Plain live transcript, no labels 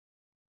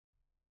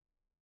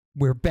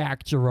We're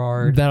back,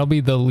 Gerard. That'll be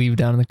the leave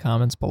down in the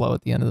comments below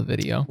at the end of the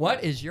video.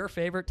 What is your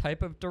favorite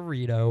type of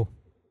Dorito?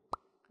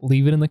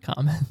 Leave it in the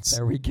comments.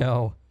 There we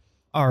go.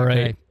 All right.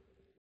 Okay.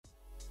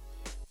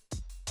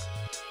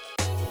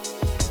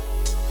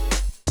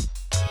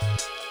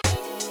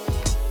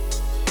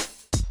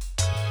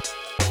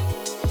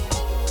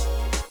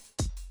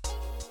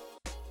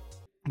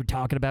 We're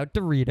talking about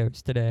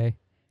Doritos today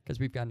because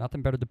we've got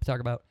nothing better to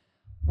talk about.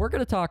 We're going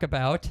to talk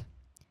about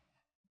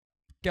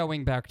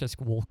going back to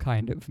school,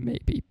 kind of,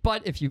 maybe.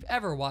 But if you've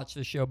ever watched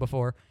the show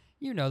before,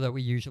 you know that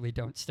we usually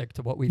don't stick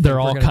to what we think They're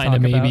we're all gonna kind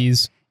of talk about.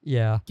 maybes.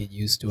 Yeah. Get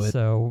used to it.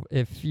 So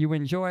if you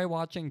enjoy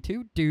watching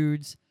two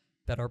dudes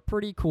that are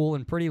pretty cool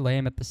and pretty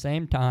lame at the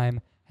same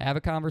time have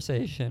a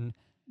conversation,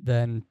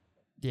 then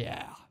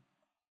yeah.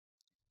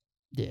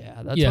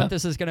 Yeah, that's what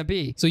this is going to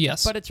be. So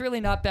yes. But it's really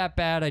not that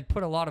bad. I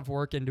put a lot of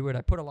work into it.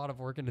 I put a lot of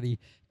work into the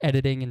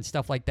editing and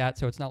stuff like that,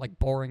 so it's not like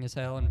boring as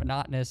hell and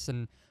monotonous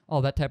and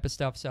all that type of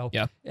stuff. So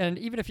yeah. And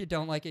even if you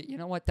don't like it, you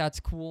know what? That's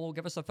cool.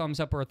 Give us a thumbs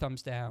up or a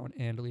thumbs down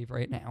and leave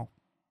right now.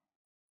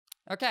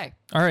 Okay.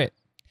 All right.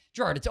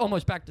 Gerard, it's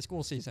almost back to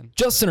school season.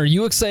 Justin, are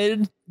you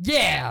excited?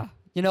 Yeah.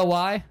 You know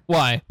why?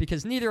 Why?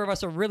 Because neither of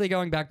us are really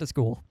going back to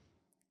school.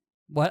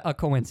 What a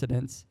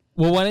coincidence.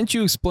 Well, why don't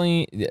you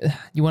explain?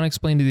 You want to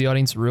explain to the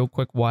audience real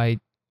quick why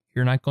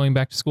you're not going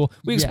back to school?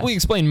 We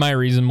explained my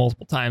reason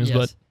multiple times,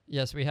 but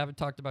yes, we haven't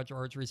talked about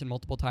Gerard's reason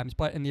multiple times.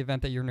 But in the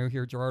event that you're new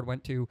here, Gerard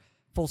went to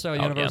Full Sail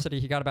University.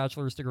 Yeah. He got a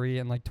bachelor's degree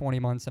in like 20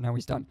 months, and now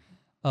he's done.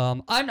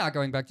 I'm not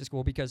going back to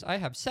school because I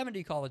have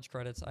 70 college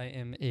credits. I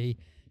am I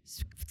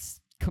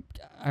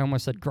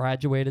almost said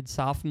graduated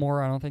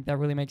sophomore. I don't think that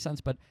really makes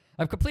sense, but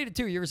I've completed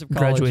 2 years of college.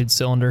 Graduated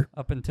cylinder.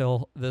 Up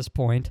until this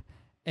point.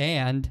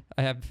 And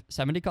I have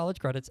 70 college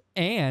credits,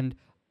 and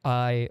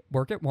I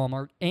work at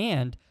Walmart,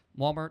 and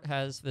Walmart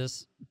has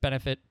this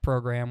benefit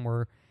program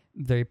where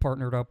they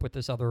partnered up with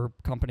this other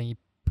company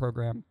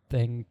program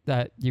thing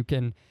that you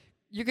could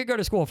go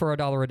to school for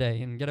 $1 a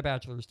day and get a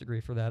bachelor's degree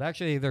for that.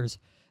 Actually, there's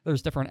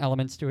different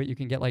elements to it. You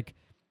can get like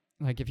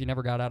if you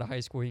never got out of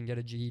high school, you can get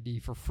a GED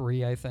for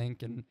free, I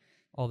think, and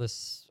all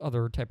this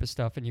other type of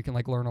stuff, and you can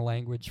like learn a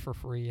language for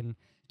free and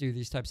do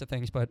these types of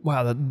things. But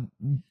wow,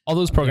 all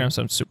those programs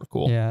sound super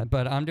cool. Yeah,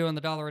 but I'm doing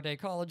the $1 a day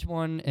college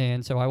one,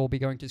 and so I will be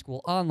going to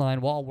school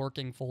online while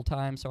working full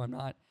time. So I'm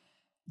not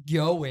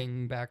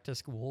going back to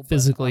school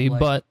physically,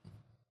 but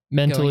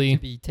mentally going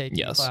to be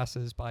taking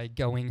classes by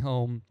going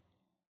home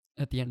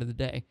at the end of the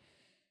day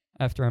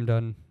after I'm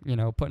done,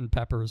 putting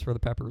peppers where the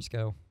peppers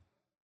go,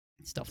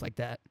 stuff like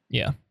that.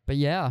 Yeah, but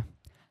yeah,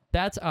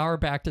 that's our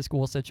back to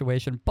school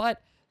situation.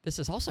 But this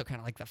is also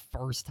kind of like the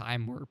first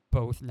time we're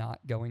both not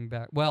going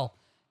back. Well,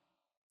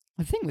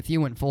 the thing with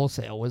you and Full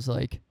Sail was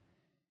like,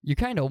 you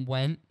kind of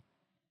went,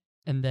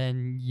 and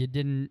then you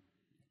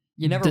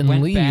never didn't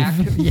went leave. back.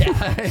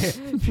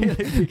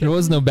 Yeah, there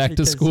was no back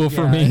to school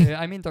for me.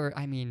 I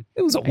mean,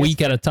 it was a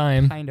week at a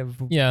time. Kind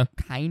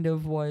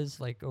of was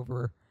like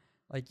over,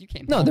 like you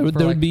came. No,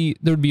 there would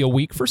be a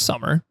week for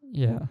summer.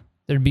 Yeah,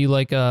 there'd be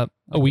like a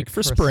week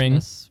for spring.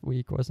 Christmas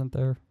week, wasn't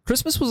there?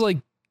 Christmas was like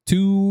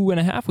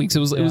 2.5 weeks. It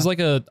was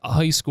like a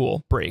high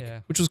school break,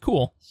 which was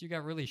cool. So you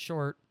got really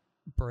short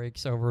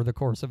breaks over the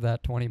course of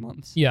that 20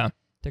 months. Yeah.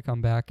 To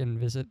come back and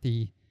visit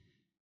the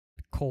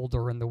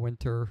colder in the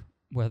winter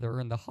weather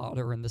and the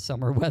hotter in the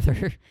summer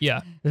weather.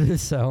 Yeah.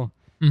 So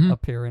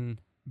up here in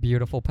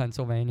beautiful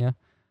Pennsylvania.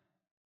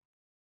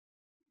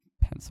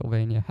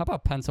 How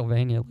about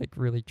Pennsylvania like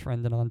really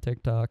trending on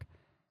TikTok?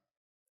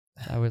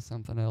 That was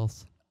something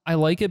else. I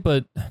like it,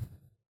 but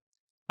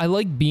I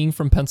like being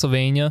from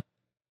Pennsylvania.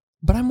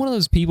 But I'm one of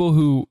those people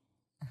who,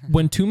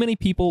 when too many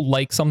people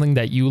like something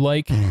that you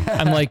like,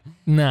 I'm like,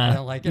 nah, I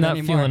don't like it not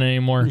anymore. feeling it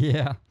anymore.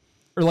 Yeah.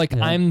 Or like,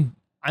 I'm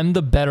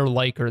the better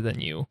liker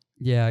than you.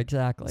 Yeah,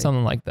 exactly.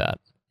 Something like that.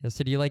 Yeah,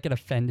 so do you like get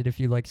offended if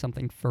you like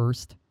something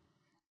first,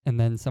 and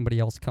then somebody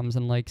else comes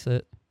and likes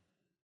it?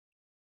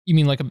 You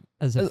mean like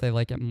as if they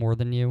like it more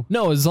than you?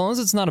 No, as long as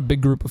it's not a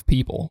big group of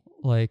people.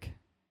 But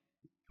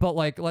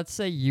let's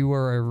say you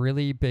were a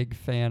really big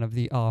fan of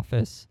The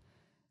Office,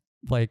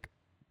 like,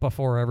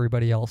 before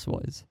everybody else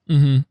was.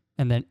 Mm-hmm.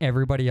 And then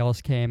everybody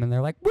else came and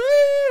they're like, woo,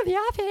 The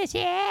Office,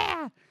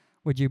 yeah!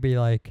 Would you be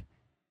like,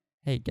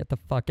 hey, get the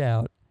fuck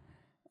out?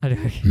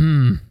 It's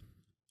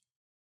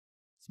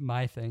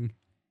my thing.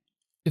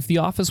 If The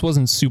Office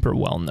wasn't super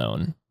well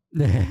known,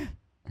 then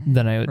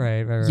I would.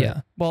 Right.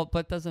 Yeah. Well,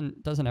 but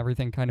doesn't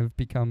everything kind of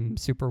become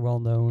super well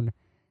known?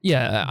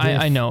 Yeah,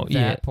 I know.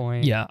 That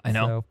point. Yeah, I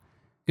know. So,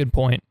 good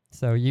point.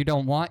 So you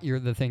don't want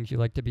the things you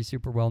like to be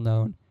super well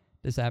known.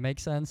 Does that make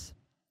sense?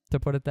 To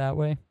put it that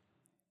way?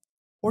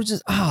 Or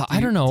just I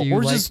don't know.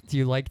 Do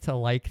you like to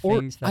like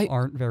things that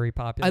aren't very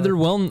popular? Either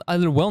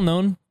well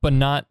known but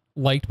not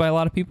liked by a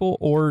lot of people,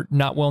 or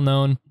not well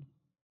known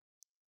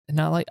and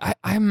not like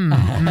I'm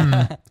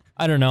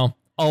I don't know.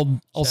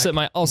 I'll sit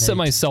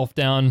myself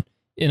down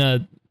in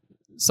a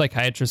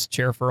psychiatrist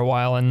chair for a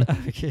while and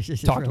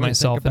talk to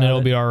myself, and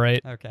it'll be all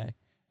right. Okay,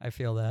 I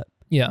feel that.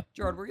 Yeah.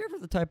 Gerard, were you ever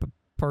the type of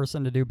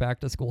person to do back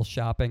to school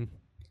shopping?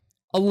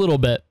 A little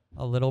bit.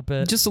 a little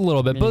bit? Just a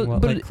little bit, Meaning but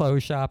what, but like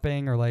clothes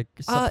shopping or like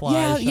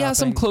supplies yeah,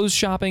 some shopping? clothes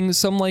shopping,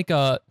 some like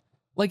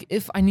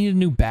if I need a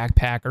new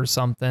backpack or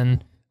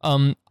something,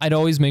 I'd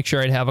always make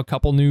sure I'd have a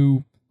couple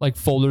new like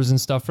folders and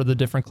stuff for the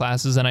different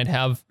classes, and I'd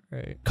have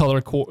Right.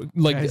 color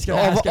like I was all,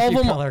 gonna ask if all you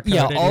of them. color-coded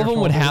Yeah, all your of them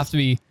would have folders. to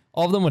be.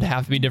 All of them would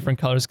have to be different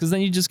colors, because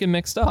then you just get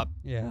mixed up.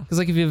 Yeah. Because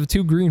like if you have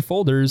 2 green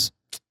folders,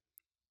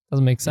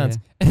 doesn't make sense.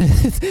 And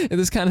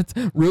this kind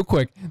of real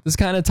quick, this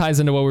kind of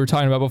ties into what we were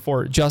talking about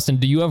before. Justin,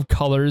 do you have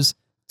colors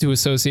to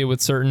associate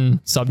with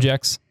certain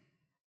subjects?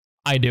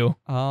 I do.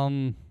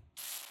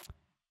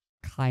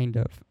 Kind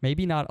of.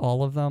 Maybe not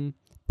all of them,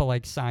 but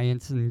like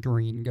science and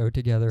green go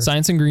together.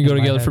 Science and green go In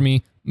my together head. for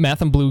me.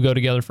 Math and blue go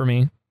together for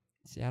me.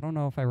 See, I don't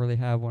know if I really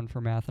have one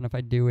for math, and if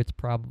I do, it's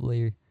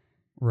probably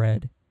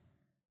red.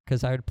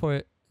 Because I would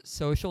put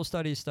social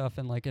studies stuff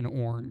in like an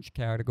orange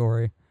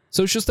category.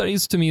 Social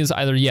studies to me is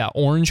either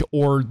orange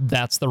or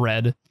that's the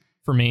red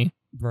for me.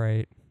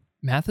 Right.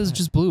 Math is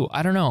just blue.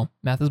 I don't know.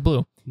 Math is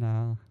blue.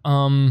 No.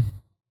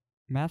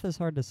 Math is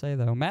hard to say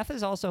though. Math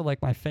is also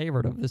like my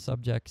favorite of the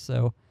subjects,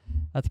 so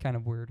that's kind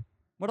of weird.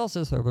 What else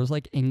is there? There's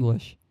like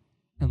English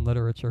and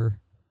literature,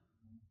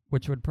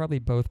 which would probably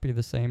both be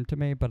the same to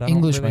me, but I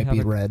English don't really might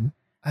have be red.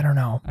 I don't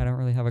know. I don't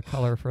really have a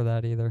color for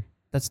that either.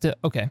 That's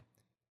okay.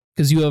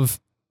 Because you have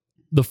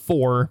the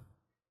 4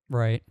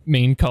 Right.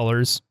 main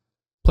colors.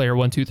 Player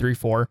 1, 2, 3,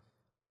 4.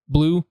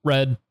 Blue,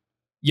 red,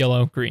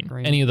 yellow, green.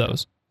 Green. Any of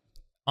those.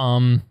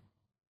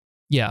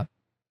 Yeah.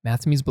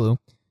 Math to me is blue.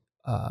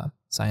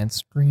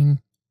 Science, green.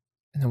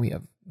 And then we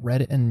have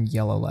red and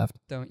yellow left.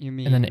 Don't you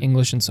mean And then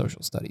English and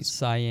social studies.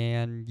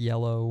 cyan,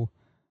 yellow,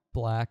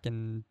 black,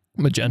 and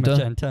Magenta.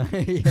 magenta?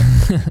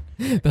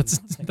 Yeah.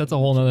 That's a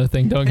whole nother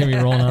thing. Don't get me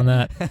rolling on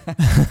that.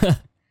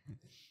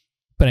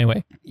 But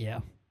anyway, Yeah.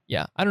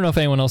 yeah. I don't know if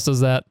anyone else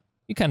does that.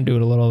 You kind of do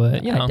it a little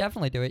bit, you know. I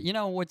definitely do it. You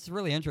know, what's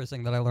really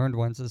interesting that I learned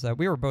once is that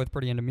we were both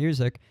pretty into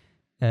music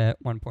at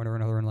one point or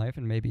another in life,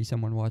 and maybe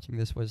someone watching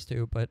this was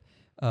too. But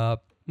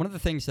one of the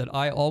things that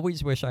I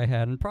always wish I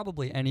had, and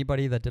probably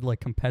anybody that did like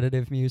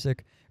competitive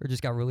music or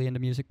just got really into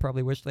music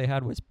probably wished they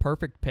had, was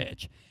perfect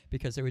pitch,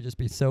 because it would just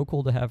be so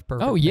cool to have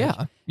perfect Oh, pitch.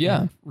 yeah.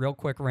 Yeah. And real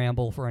quick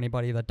ramble for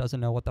anybody that doesn't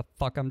know what the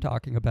fuck I'm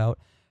talking about.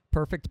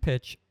 Perfect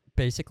pitch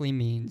basically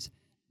means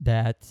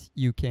that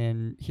you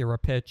can hear a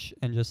pitch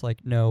and just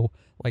like know,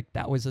 like,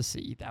 that was a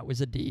C, that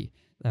was a D,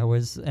 that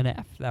was an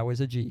F, that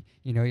was a G.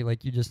 You know, you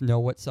just know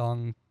what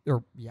song,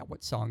 or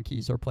what song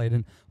keys are played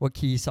in, what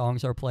key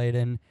songs are played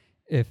in,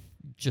 if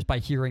just by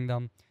hearing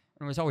them.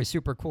 And it was always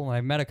super cool. And I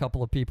met a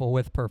couple of people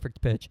with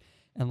perfect pitch.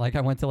 And like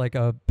I went to like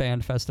a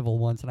band festival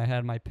once, and I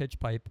had my pitch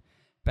pipe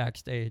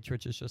backstage,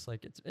 which is just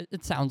like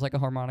it sounds like a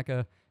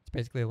harmonica. It's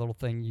basically a little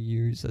thing you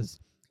use as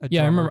a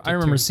Yeah, drummer I to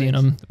remember tune seeing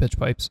things. them, the pitch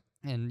pipes.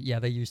 And yeah,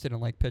 they used it in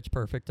like Pitch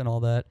Perfect and all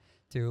that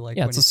too. Like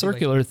Yeah, when it's you a see, like,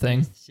 circular when you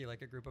thing. See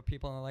like a group of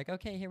people and they're like,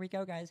 okay, here we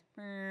go, guys.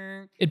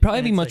 It'd probably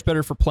And be it's much like-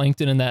 better for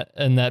Plankton in that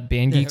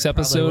Band Yeah, Geeks it probably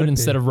episode would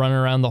instead be. of running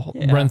around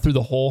Yeah. run through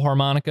the whole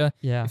harmonica.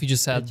 Yeah. If you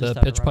just had They the just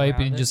had to pitch run pipe,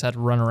 you around it. just had to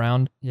run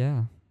around.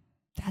 Yeah.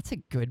 That's a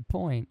good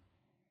point.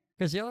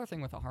 Because the other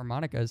thing with a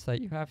harmonica is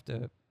that you have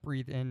to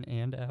breathe in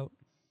and out,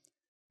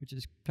 which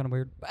is kind of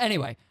weird. But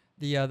anyway,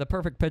 the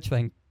perfect pitch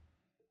thing.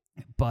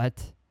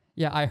 But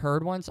yeah, I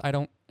heard once, I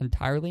don't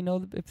entirely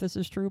know if this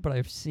is true, but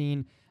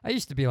I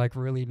used to be like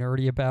really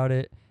nerdy about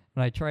it,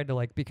 and I tried to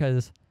like,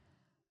 because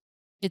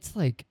it's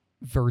like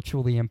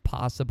virtually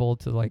impossible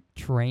to like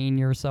train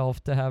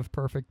yourself to have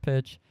perfect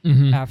pitch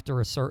Mm-hmm. after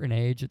a certain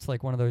age. It's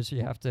like one of those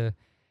you have to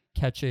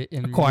catch it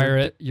in Acquire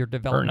it your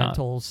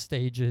developmental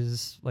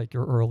stages, like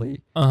your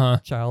early Uh-huh.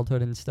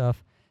 childhood and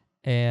stuff.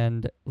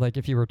 And like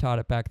if you were taught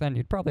it back then,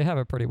 you'd probably have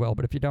it pretty well.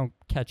 But if you don't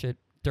catch it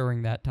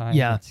during that time,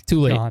 Yeah, it's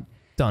too late. gone.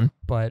 Done.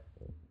 But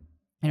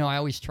you know, I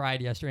always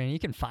tried yesterday, and you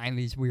can find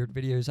these weird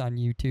videos on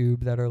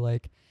YouTube that are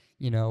like,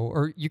 you know,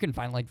 or you can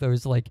find like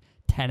those like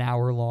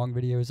 10-hour long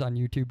videos on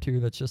YouTube too.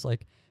 That's just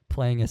like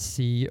playing a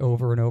C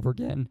over and over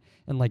again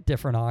in like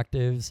different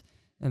octaves.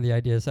 And the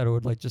idea is that it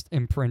would like just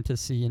imprint a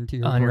C into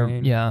your On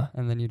brain. yeah.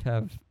 And then you'd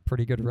have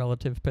pretty good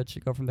relative pitch to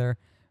go from there.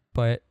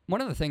 But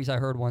one of the things I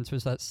heard once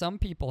was that some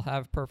people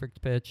have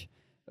perfect pitch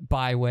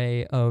by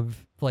way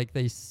of like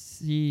they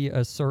see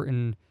a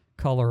certain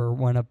color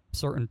when a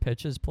certain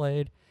pitch is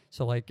played.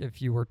 So like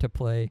if you were to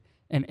play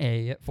an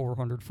A at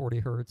 440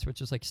 hertz,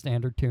 which is like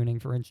standard tuning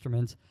for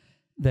instruments,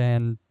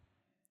 then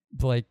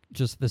like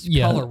just this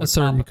color would a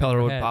certain pop up in color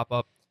your would head. pop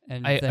up.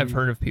 And I've then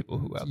heard of people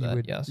who have you that.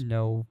 would Yes.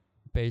 know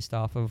based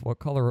off of what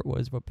color it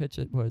was, what pitch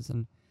it was,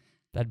 and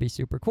that'd be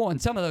super cool. And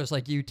some of those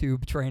like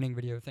YouTube training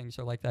video things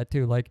are like that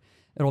too. Like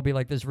it'll be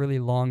like this really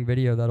long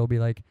video that'll be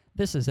like,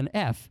 this is an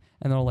F,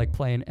 and they'll like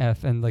play an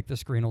F, and like the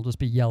screen will just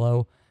be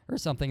yellow or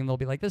something, and they'll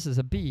be like, this is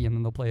a B, and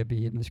then they'll play a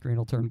B, and the screen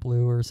will turn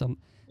blue or some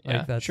Yeah,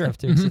 like that sure. stuff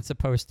too. 'Cause Mhm. it's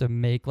supposed to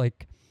make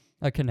like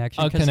a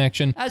connection. A 'Cause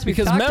connection. as we've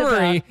Because talked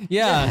memory, about-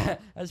 yeah.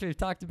 as we've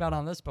talked about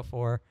on this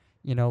before,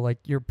 you know, like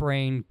your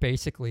brain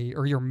basically,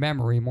 or your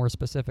memory more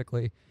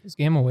specifically, It's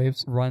gamma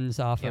waves. runs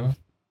off Gamma.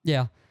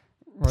 of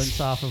runs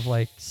off of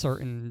like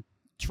certain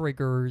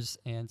triggers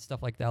and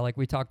stuff like that. Like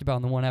we talked about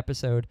in the one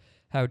episode,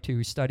 how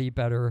to study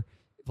better,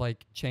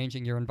 like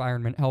changing your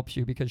environment helps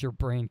you because your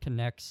brain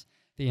connects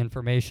the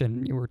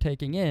information you were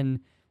taking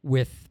in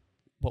with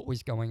what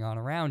was going on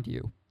around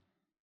you.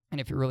 And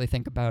if you really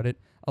think about it,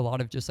 a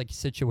lot of just like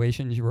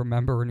situations you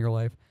remember in your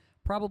life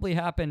probably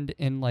happened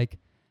in like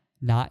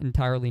not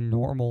entirely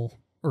normal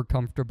or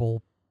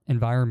comfortable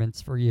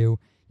environments for you.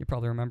 You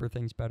probably remember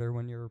things better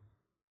when you're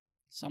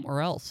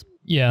somewhere else.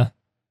 Yeah.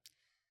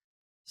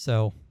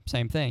 So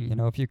same thing, you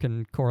know, if you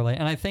can correlate.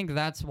 And I think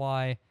that's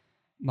why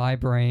my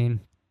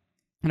brain,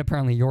 and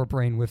apparently your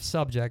brain with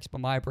subjects, but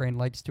my brain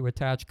likes to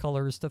attach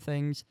colors to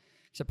things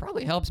because it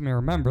probably helps me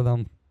remember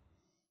them,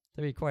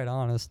 to be quite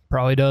honest.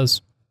 Probably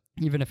does.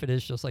 Even if it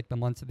is just like the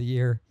months of the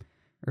year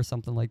or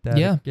something like that.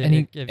 Yeah,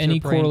 It gives any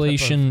your brain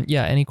correlation.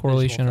 Yeah, any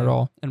correlation at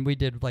all. And we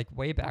did like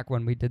way back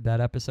when we did that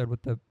episode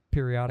with the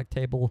periodic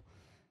table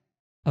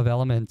of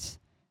elements,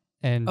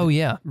 and Oh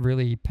yeah,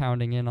 really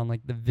pounding in on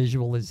like the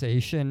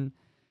visualization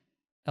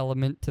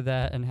element to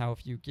that, and how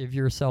if you give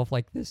yourself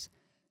like this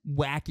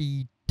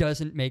wacky,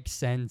 doesn't make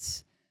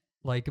sense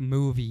like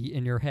movie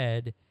in your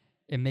head,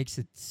 it makes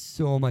it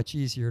so much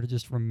easier to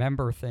just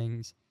remember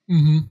things.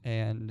 mm-hmm.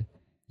 And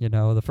you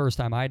know, the first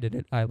time I did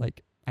it, I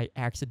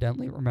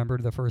accidentally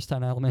remembered the first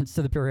 10 elements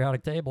to the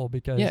periodic table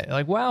because Yeah,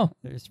 like wow,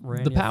 they just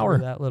ran the you through power.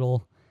 that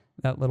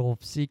little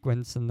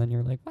sequence, and then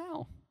you're like,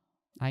 wow,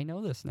 I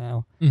know this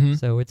now. mm-hmm.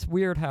 So it's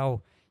weird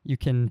how you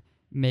can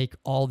make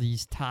all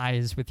these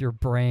ties with your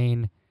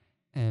brain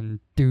and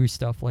do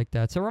stuff like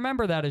that. So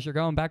remember that as you're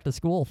going back to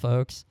school,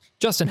 folks.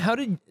 Justin, how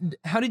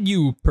did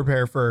you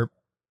prepare for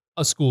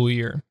a school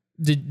year?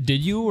 Did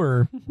you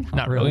or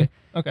not really?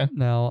 Okay.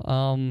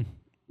 No.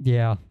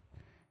 Yeah.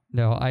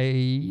 No,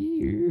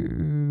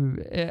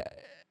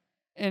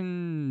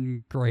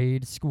 in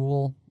grade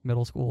school,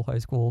 middle school, high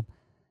school,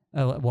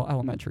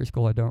 elementary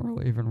school, I don't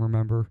really even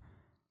remember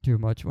too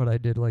much what I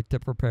did like to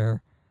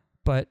prepare.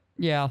 But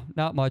yeah,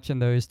 not much in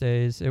those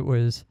days. It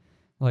was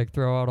like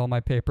throw out all my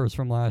papers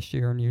from last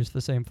year and use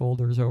the same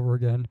folders over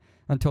again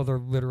until they're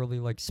literally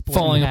like split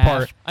Falling in half.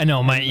 apart. I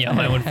know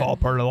mine would fall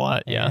apart a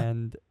lot. Yeah.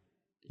 And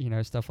you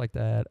know, stuff like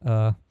that.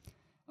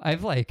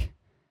 I've like,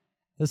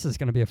 this is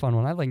gonna be a fun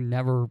one. I've like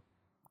never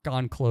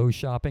gone clothes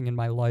shopping in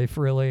my life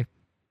really,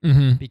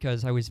 Mm-hmm.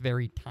 because I was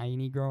very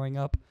tiny growing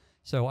up.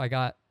 So I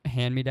got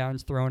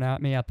hand-me-downs thrown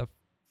at me at the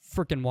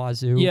freaking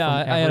wazoo.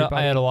 Yeah, from I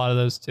everybody. had a lot of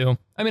those too.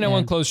 I mean, I went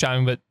And- clothes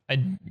shopping, but I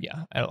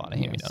had a lot of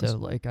hand-me-downs. So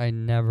like I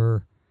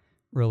never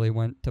really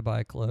went to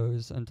buy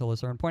clothes until a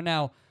certain point.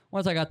 Now,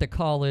 once I got to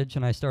college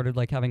and I started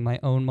like having my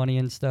own money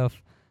and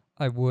stuff,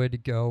 I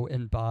would go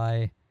and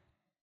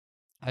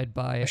I'd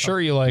buy A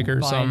shirt you like or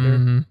binder.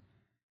 something.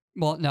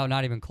 Well, no,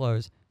 not even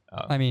clothes.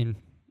 Oh. I mean,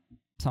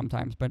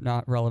 sometimes, but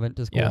not relevant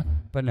to school. Yeah.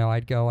 But no,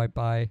 I'd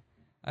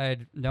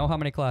know how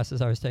many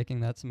classes I was taking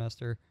that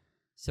semester,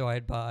 so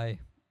I'd buy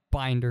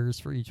binders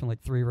for each one,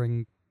 like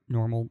 3-ring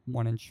normal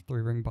 1-inch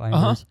 3-ring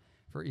binders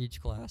for each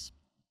class.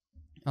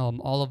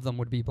 All of them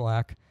would be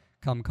black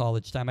come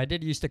college time. I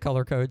did used to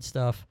color code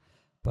stuff,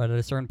 but at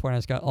a certain point I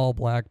just got all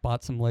black,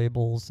 bought some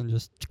labels, and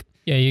just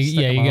Yeah, stick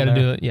 'em you on got to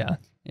there. do it. Yeah.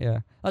 Yeah.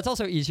 That's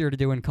also easier to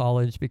do in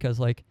college because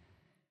like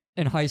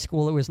in high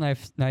school it was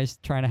nice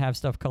trying to have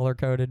stuff color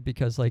coded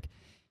because like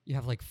you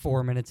have like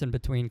 4 minutes in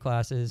between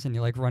classes and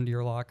you like run to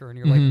your locker and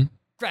you're like, Mhm.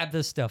 grab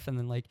this stuff, and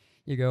then like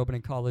you go. But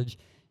in college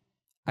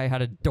I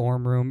had a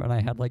dorm room and I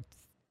had like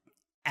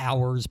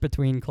hours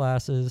between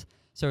classes.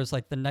 So it's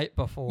like the night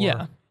before.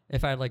 Yeah.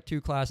 If I had like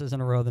 2 classes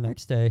in a row the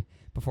next day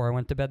before I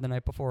went to bed the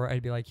night before,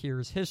 I'd be like,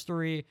 here's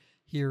history,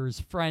 here's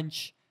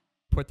French,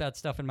 put that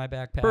stuff in my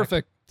backpack.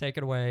 Perfect. Take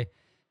it away.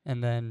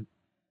 And then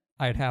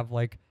I'd have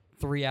like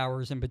 3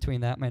 hours in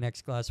between that, my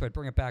next class. So I'd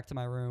bring it back to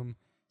my room,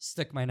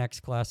 stick my next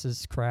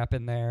class's crap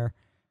in there,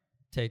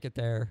 take it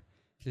there.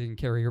 So you can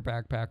carry your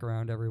backpack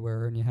around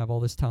everywhere and you have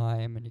all this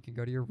time and you can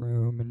go to your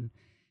room and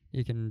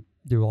you can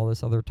do all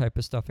this other type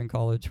of stuff in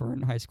college, where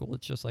in high school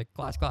it's just like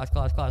class,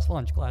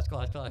 lunch, class.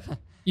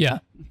 Yeah.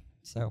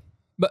 So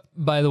But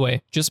by the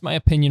way, just my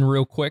opinion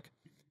real quick.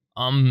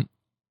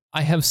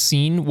 I have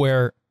seen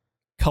where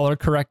color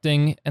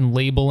correcting and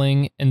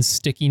labeling and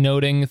sticky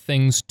noting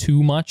things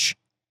too much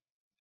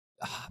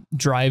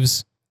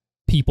drives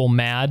people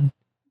mad.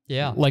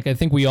 yeah. Like I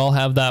think we all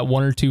have that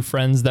 1 or 2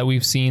 friends that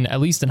we've seen, at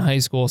least in high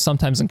school,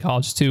 sometimes in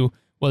college too,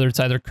 whether it's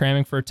either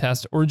cramming for a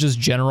test or just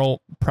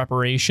general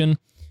preparation,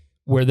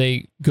 where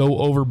they go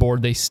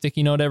overboard. They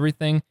sticky note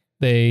everything.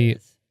 They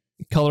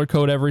color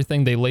code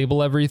everything. They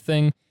label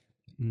everything.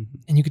 Mhm.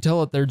 And you can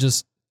tell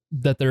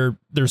that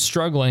they're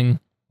struggling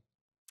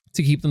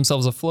to keep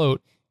themselves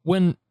afloat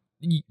when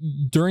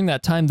during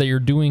that time that you're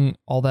doing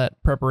all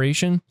that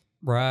preparation,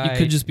 Right. you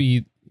could just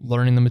be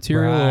learning the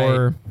material Right.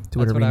 or do That's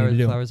whatever what you need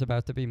to do. I was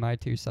about to be my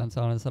 2 cents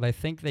on, is that I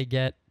think they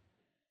get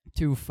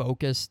too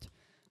focused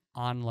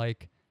on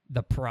like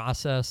the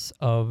process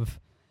of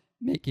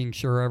making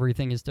sure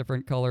everything is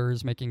different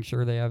colors, making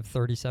sure they have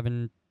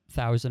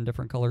 37,000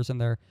 different colors in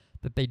there,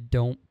 that they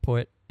don't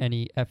put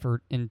any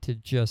effort into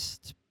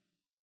just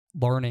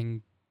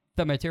learning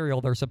the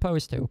material they're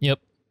supposed to. Yep.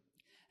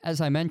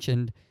 as I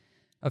mentioned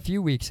a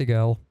few weeks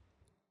ago,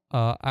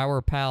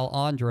 our pal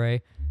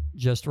Andre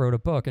just wrote a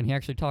book, and he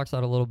actually talks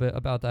out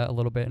about that a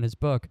little bit in his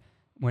book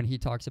when he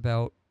talks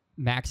about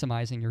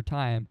maximizing your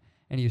time.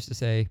 And he used to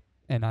say,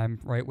 and I'm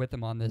right with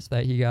him on this,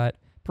 that he got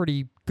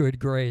pretty good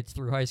grades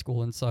through high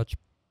school and such,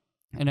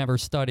 and never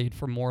studied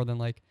for more than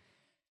like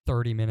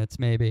 30 minutes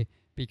maybe,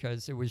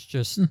 because it was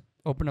just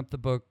open up the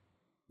book,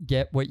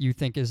 get what you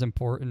think is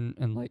important,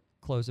 and like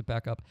close it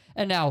back up.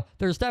 And now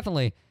there's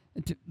definitely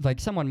like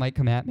someone might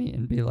come at me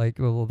and be like,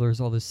 well, there's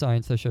all this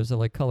science that shows that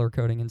like color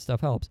coding and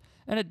stuff helps,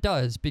 and it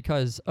does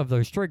because of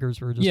those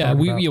triggers we were just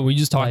talking about. We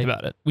just talked like,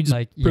 about it. We just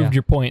like, proved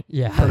your point.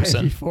 Yeah,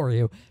 person. for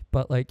you.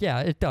 But like, yeah,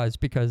 it does,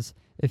 because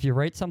if you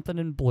write something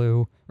in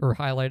blue or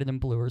highlighted in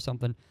blue or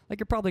something, like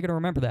you're probably gonna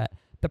remember that.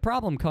 The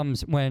problem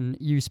comes when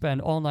you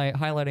spend all night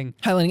highlighting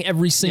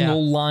every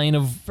single line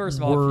of first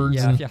of all,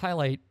 words. if you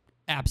highlight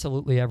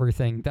absolutely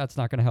everything, that's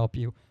not going to help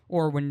you.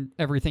 Or when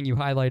everything you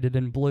highlighted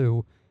in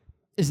blue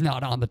is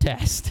not on the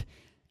test.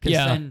 Because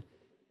then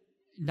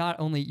not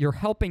only you're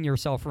helping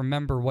yourself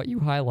remember what you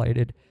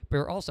highlighted, but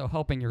you're also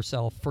helping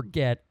yourself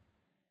forget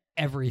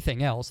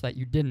everything else that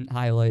you didn't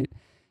highlight.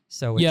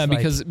 So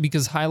it's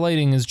because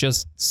highlighting is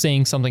just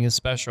saying something is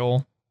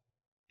special.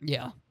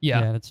 Yeah.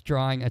 Yeah. And it's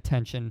drawing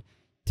attention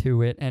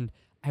to it. And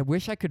I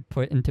wish I could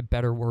put into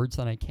better words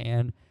than I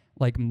can,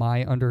 like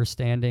my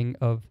understanding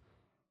of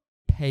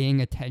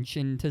paying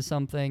attention to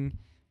something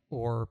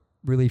or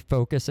really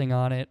focusing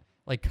on it,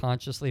 like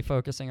consciously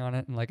focusing on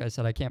it. And like I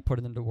said, I can't put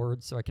it into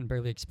words, so I can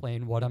barely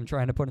explain what I'm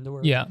trying to put into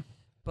words. Yeah.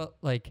 But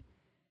like,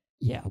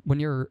 yeah,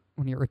 when your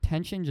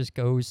attention just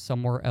goes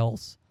somewhere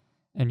else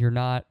and you're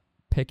not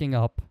picking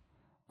up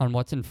on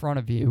what's in front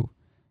of you,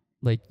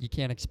 like you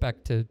can't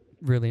expect to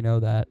really know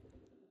that.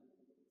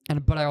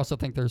 But I also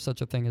think there's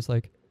such a thing as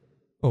like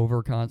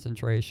over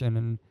concentration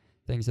and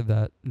things of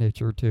that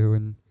nature too,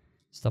 and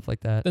stuff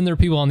like that. Then there are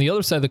people on the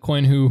other side of the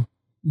coin who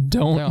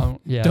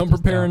don't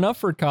prepare enough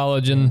for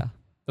college, and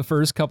the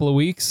first couple of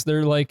weeks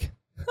they're like,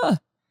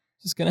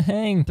 just gonna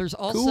hang. There's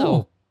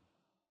also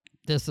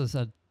this is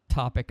a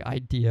topic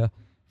idea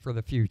for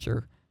the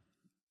future,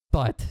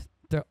 but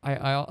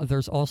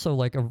there's also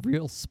like a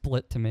real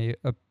split to me.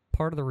 A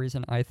part of the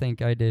reason I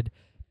think I did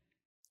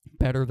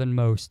better than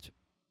most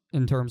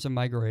in terms of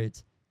my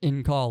grades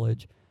in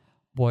college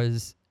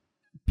was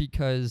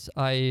because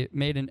I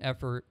made an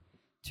effort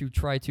to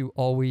try to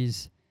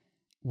always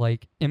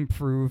like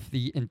improve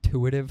the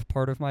intuitive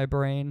part of my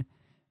brain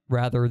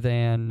rather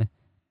than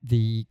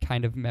the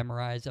kind of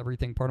memorize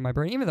everything part of my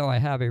brain, even though I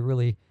have a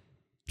really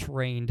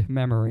trained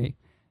memory,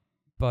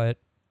 but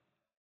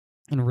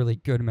and a really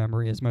good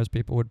memory, as most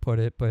people would put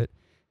it. But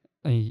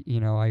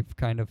I've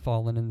kind of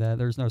fallen in that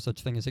there's no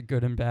such thing as a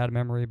good and bad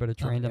memory, but a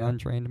trained and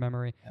untrained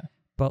memory. Yeah.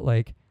 But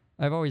like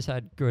I've always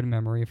had good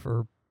memory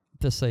for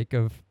the sake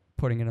of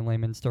putting it in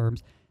layman's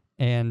terms,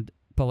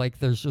 but like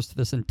there's just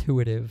this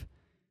intuitive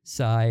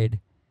side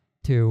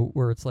to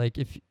where it's like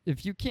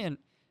if you can't,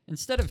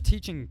 instead of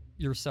teaching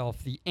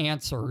yourself the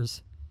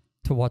answers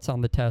to what's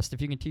on the test,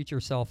 if you can teach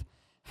yourself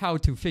how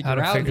to figure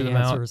out the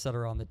answers that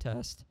are on the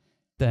test,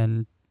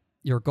 then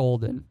you're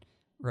golden,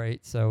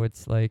 right? So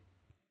it's like,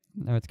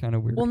 no, it's kind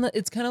of weird. Well,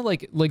 it's kind of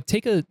like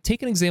take an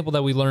example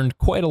that we learned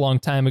quite a long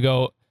time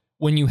ago.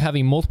 When you have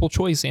a multiple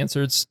choice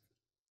answer,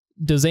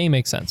 does A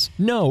make sense?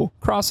 No,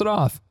 cross it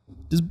off.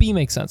 Does B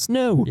make sense?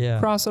 No,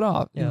 cross it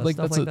off. Yeah, like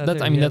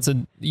that's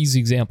an easy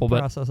example, but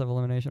process of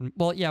elimination.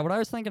 Well, yeah, what I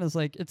was thinking is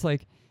like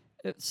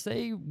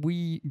say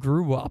we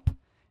grew up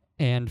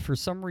and for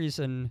some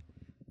reason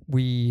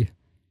we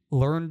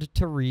learned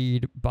to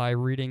read by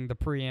reading the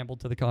preamble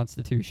to the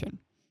Constitution.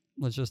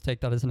 Let's just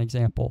take that as an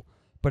example.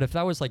 But if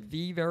that was like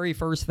the very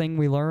first thing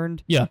we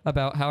learned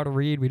about how to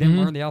read, we didn't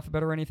learn the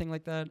alphabet or anything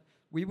like that,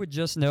 we would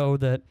just know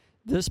that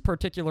this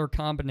particular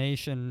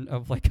combination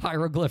of like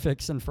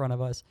hieroglyphics in front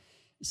of us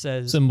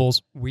says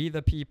symbols. We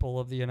the people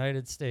of the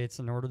United States,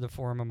 in order to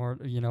form a more,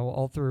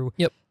 all through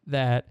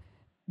that,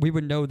 we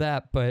would know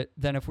that. But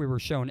then if we were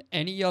shown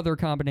any other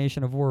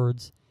combination of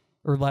words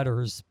or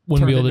letters,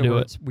 wouldn't be able to do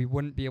it. We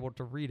wouldn't be able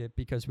to read it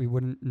because we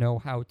wouldn't know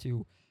how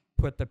to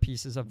put the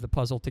pieces of the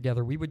puzzle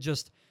together. We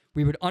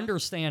would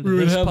understand we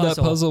would this have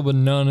puzzle. That puzzle, but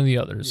none of the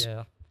others.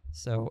 Yeah.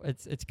 So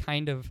it's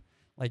kind of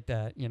like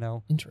that,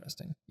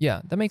 Interesting.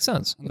 Yeah, that makes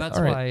sense. That's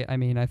why,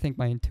 I think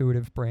my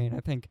intuitive brain,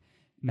 I think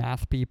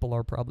math people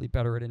are probably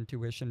better at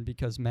intuition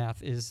because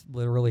math is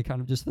literally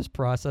kind of just this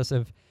process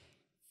of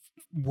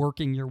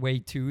working your way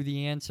to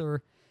the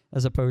answer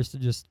as opposed to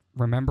just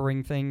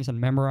remembering things and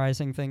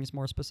memorizing things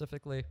more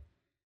specifically.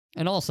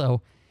 And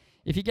also,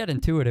 if you get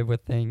intuitive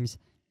with things,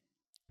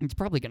 it's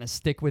probably going to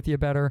stick with you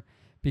better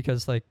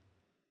because, like,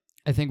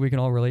 I think we can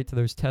all relate to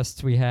those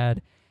tests we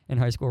had in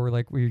high school where,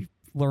 like, we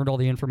learned all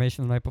the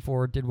information the night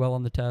before, did well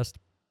on the test.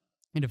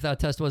 And if that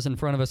test was in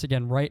front of us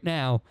again right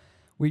now,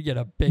 we'd get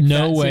a big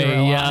no way,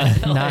 yeah,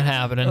 not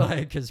happening.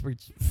 Because we,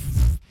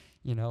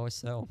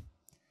 so.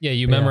 Yeah,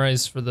 you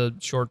memorize for the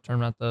short term,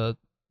 not the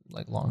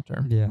long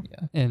term. Yeah.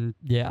 And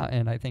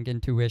I think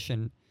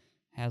intuition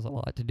has a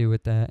lot to do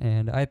with that.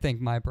 And I think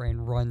my brain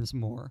runs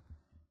more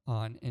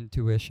on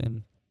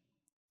intuition.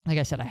 Like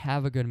I said, I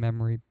have a good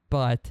memory,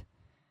 but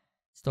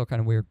still kind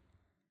of weird.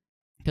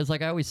 Because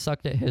like I always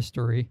sucked at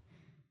history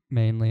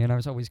mainly, and I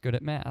was always good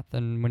at math.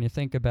 And when you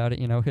think about it,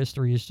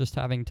 history is just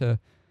having to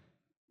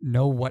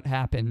know what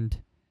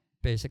happened.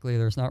 Basically,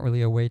 there's not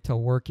really a way to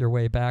work your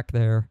way back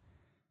there.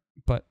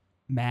 But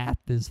math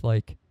is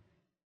like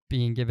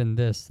being given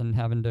this and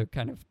having to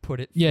kind of put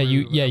it Yeah,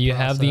 through you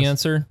have the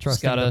answer.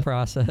 Trusting the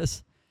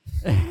process.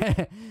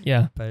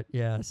 Yeah. But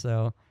yeah,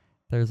 so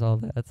there's all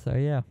that. So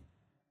yeah.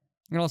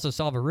 You can also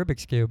solve a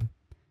Rubik's Cube.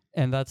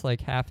 And that's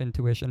like half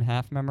intuition,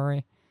 half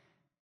memory.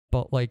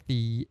 But like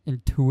the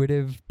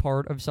intuitive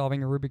part of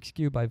solving a Rubik's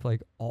Cube, I've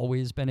like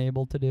always been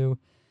able to do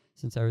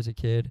since I was a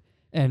kid.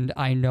 And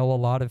I know a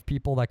lot of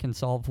people that can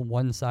solve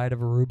one side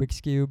of a Rubik's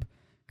Cube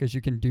because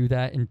you can do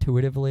that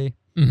intuitively.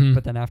 Mm-hmm.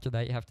 But then after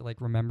that, you have to like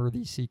remember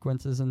these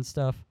sequences and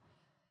stuff.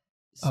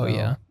 Oh,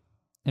 yeah.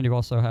 And you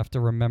also have to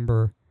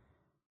remember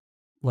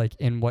like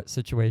in what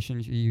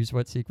situations you use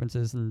what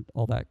sequences and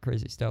all that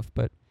crazy stuff.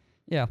 But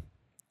yeah,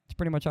 it's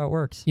pretty much how it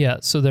works. Yeah,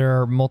 so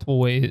there are multiple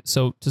ways.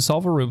 So to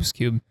solve a Rubik's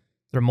Cube,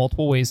 there are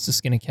multiple ways to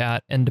skin a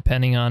cat, and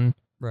depending on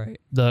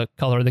the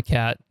color of the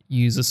cat,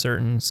 you use a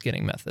certain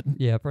skinning method.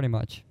 Yeah, pretty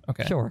much.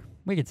 Okay. Sure,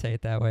 we could say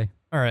it that way.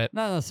 All right.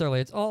 Not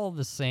necessarily. It's all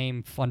the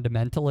same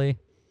fundamentally,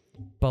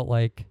 but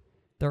like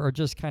there are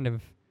just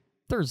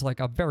there's like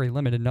a very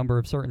limited number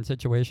of certain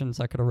situations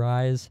that could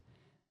arise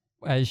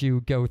as you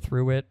go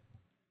through it,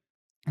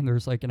 and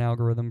there's like an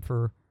algorithm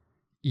for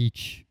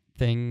each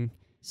thing.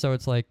 So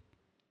it's like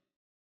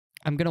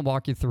I'm gonna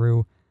walk you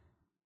through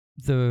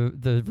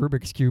the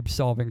Rubik's Cube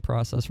solving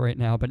process right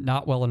now, but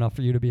not well enough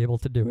for you to be able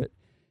to do it,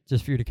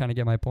 just for you to kind of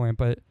get my point.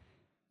 But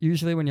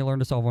usually when you learn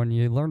to solve one,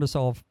 you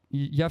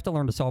have to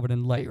learn to solve it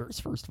in layers,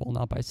 first of all,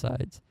 not by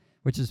sides,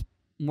 which is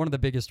one of the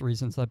biggest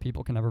reasons that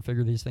people can never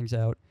figure these things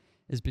out,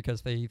 is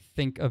because they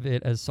think of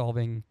it as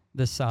solving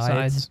the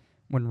sides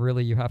when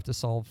really you have to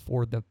solve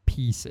for the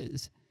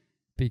pieces,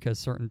 because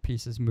certain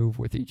pieces move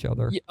with each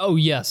other. Oh,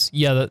 yes.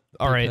 Yeah,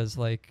 all right. Because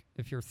like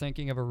if you're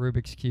thinking of a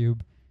Rubik's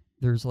Cube,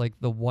 there's like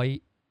the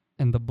white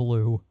and the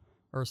blue,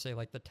 or say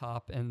like the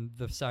top and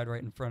the side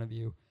right in front of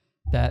you.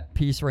 That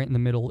piece right in the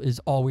middle is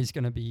always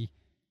going to be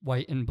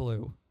white and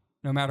blue.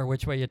 No matter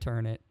which way you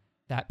turn it,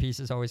 that piece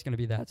is always going to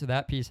be that. So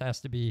that piece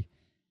has to be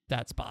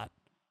that spot.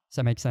 Does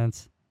that make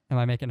sense? Am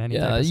I making any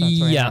type of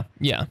sense right now?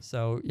 Yeah.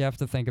 So you have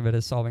to think of it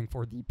as solving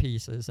for the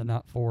pieces and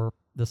not for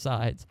the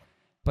sides.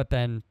 But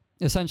then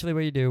essentially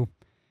what you do,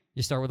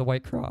 you start with a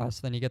white cross,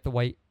 then you get the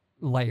white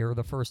layer,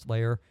 the first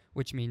layer,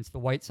 which means the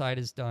white side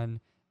is done,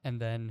 and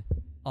then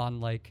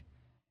on like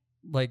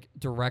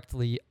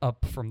directly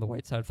up from the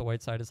white side, if the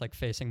white side is like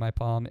facing my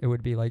palm, it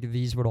would be like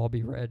these would all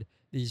be red,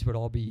 these would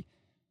all be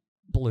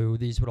blue,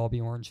 these would all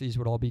be orange, these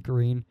would all be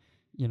green,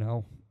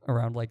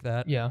 around like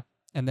that. Yeah.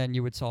 And then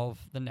you would solve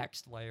the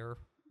next layer,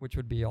 which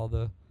would be all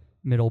the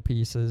middle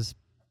pieces,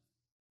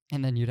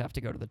 and then you'd have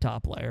to go to the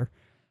top layer.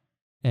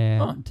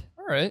 And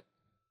all right.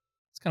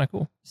 It's kind of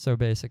cool. So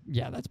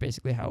that's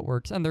basically how it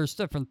works. And there's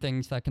different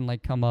things that can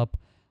like come up,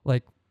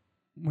 like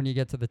when you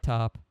get to the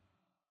top.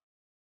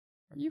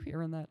 Are you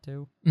hearing that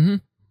too?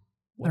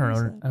 Mm-hmm.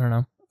 I don't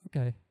know.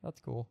 Okay,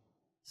 that's cool.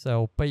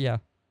 So, but yeah,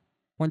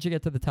 once you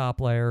get to the top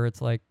layer, it's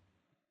like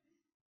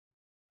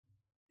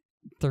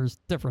there's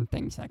different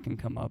things that can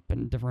come up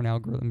and different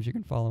algorithms you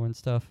can follow and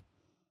stuff,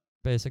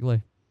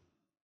 basically.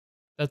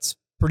 That's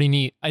pretty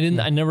neat. I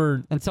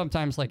never... And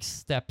sometimes like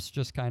steps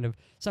just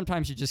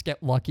sometimes you just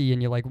get lucky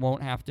and you like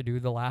won't have to do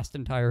the last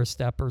entire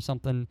step or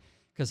something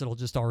because it'll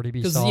just already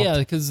be solved.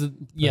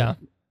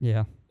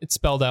 Yeah. It's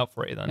spelled out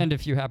for you then. And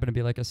if you happen to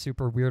be like a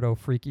super weirdo,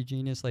 freaky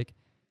genius, like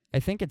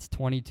I think it's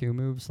 22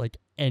 moves. Like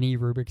any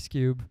Rubik's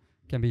Cube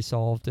can be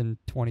solved in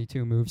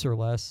 22 moves or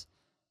less.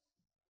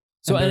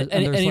 So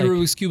any like,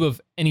 Rubik's Cube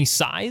of any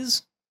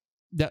size?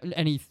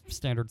 Any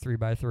standard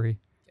 3x3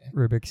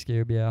 Rubik's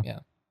Cube, yeah,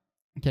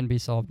 can be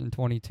solved in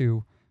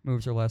 22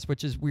 moves or less,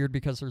 which is weird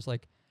because there's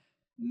like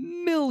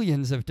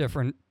millions of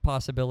different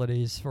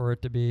possibilities for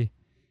it to be,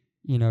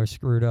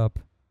 screwed up.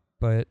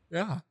 But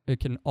it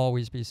can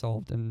always be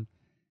solved in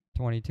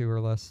 22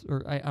 or less.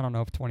 Or I don't know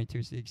if 22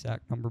 is the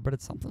exact number, but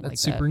it's something like that.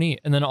 That's super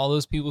neat. And then all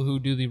those people who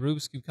do the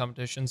Rubik's Cube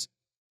competitions,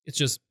 it's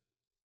just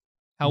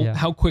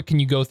how quick can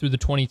you go through the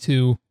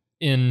 22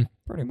 in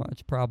pretty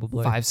much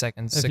probably 5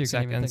 seconds, 6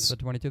 seconds. Even think of the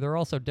 22. There are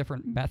also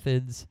different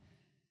methods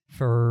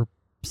for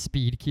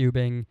speed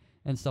cubing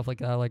and stuff like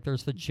that. Like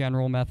there's the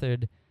general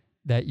method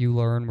that you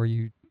learn where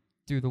you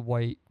do the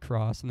white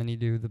cross and then you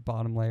do the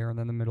bottom layer and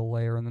then the middle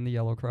layer and then the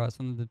yellow cross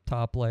and the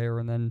top layer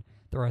and then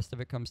the rest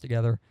of it comes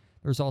together.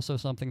 There's also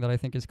something that I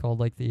think is called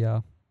like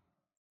the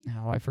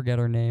I forget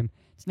her name.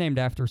 It's named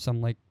after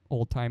some like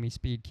old-timey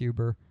speed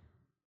cuber.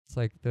 It's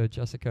like the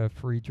Jessica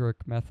Friedrich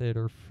method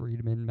or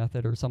Friedman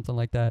method or something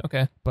like that.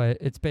 Okay. But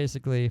it's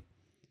basically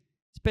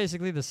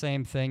the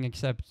same thing,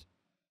 except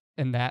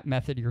in that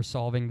method you're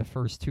solving the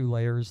first two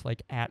layers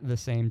like at the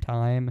same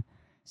time,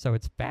 so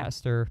it's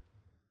faster.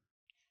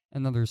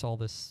 And then there's all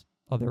this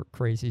other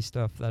crazy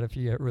stuff that if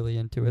you get really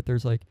into it,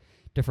 there's like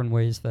different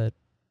ways that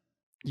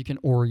you can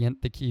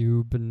orient the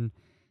cube, and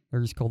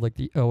there's called like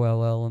the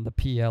OLL and the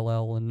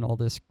PLL and all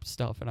this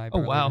stuff, and I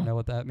barely wow. even know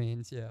what that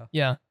means. Yeah.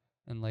 Yeah.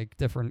 And like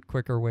different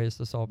quicker ways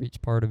to solve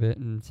each part of it,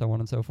 and so on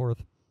and so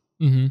forth.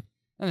 Mm-hmm.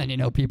 And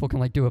then, people can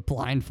like do it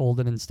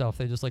blindfolded and stuff.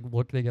 They just like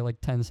look, they get like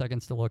 10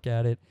 seconds to look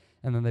at it,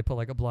 and then they put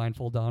like a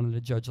blindfold on, and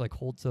the judge like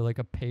holds like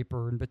a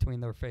paper in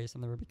between their face,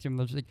 and they're between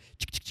them, just like,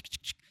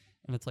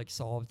 and it's like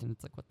solved, and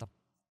it's like,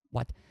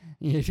 what?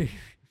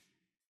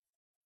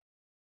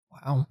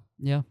 Wow.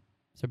 Yeah.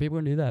 So people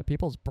can do that.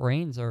 People's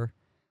brains are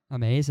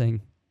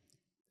amazing.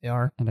 They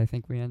are. And I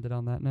think we ended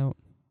on that note.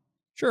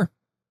 Sure.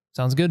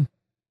 Sounds good.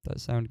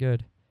 Does sound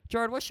good.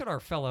 Jared, what should our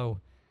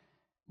fellow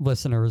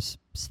listeners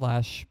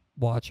 /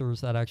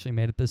 watchers that actually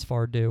made it this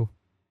far do?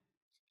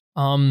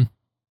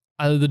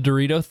 Either the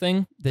Dorito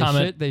thing.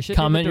 They should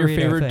comment do the your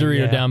favorite thing,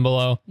 Dorito down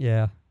below.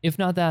 Yeah. If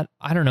not that,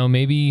 I don't know,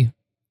 maybe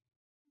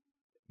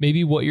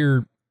what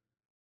you're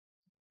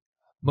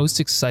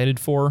most excited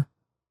for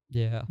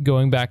Yeah.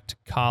 going back to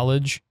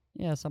college.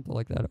 Yeah, something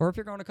like that. Or if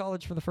you're going to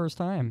college for the first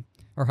time,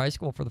 or high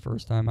school for the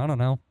first time, I don't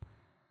know.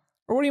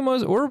 Or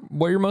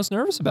what you're most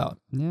nervous about.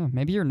 Yeah,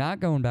 maybe you're not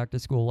going back to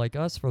school like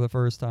us for the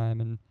first time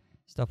and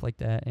stuff like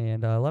that.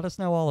 And let us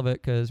know all of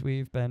it, because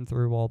we've been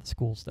through all the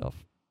school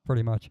stuff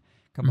pretty much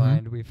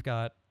combined. We've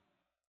got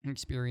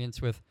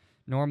experience with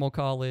normal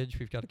college.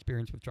 We've got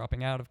experience with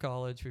dropping out of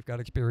college. We've got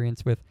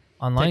experience with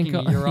Online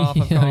taking a year off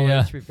of Yeah, college.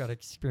 yeah. We've got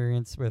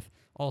experience with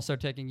also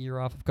taking a year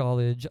off of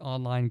college,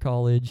 online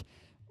college,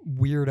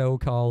 weirdo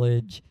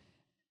college,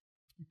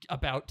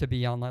 about to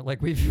be online.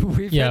 Like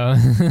we've Yeah.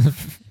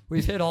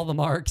 we've hit all the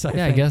marks. I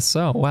Yeah, I think, guess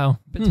so. Wow.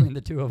 between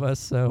the two of us.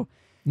 So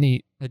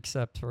Neat.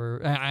 except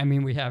for, I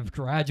mean, we have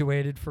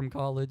graduated from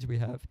college. We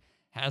have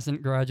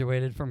hasn't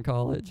graduated from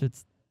college.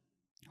 It's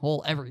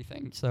whole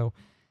everything. So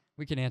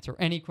we can answer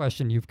any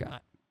question you've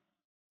got.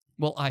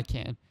 Well, I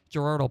can.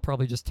 Gerard will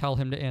probably just tell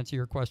him to answer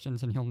your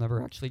questions, and he'll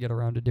never actually get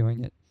around to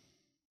doing it.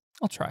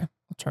 I'll try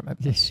my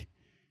best.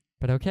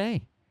 But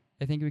okay,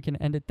 I think we can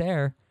end it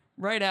there.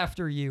 Right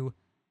after you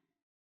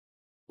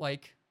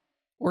like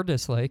or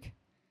dislike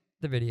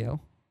the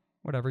video,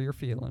 whatever you're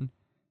feeling.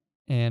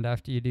 And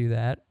after you do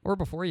that, or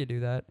before you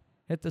do that,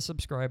 hit the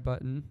subscribe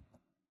button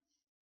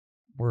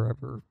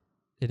wherever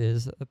it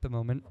is at the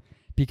moment.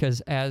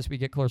 Because as we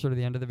get closer to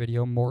the end of the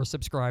video, more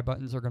subscribe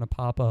buttons are going to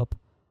pop up.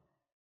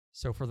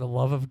 So for the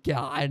love of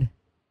God,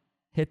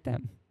 hit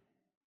them.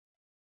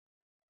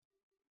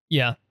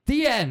 Yeah.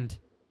 The end.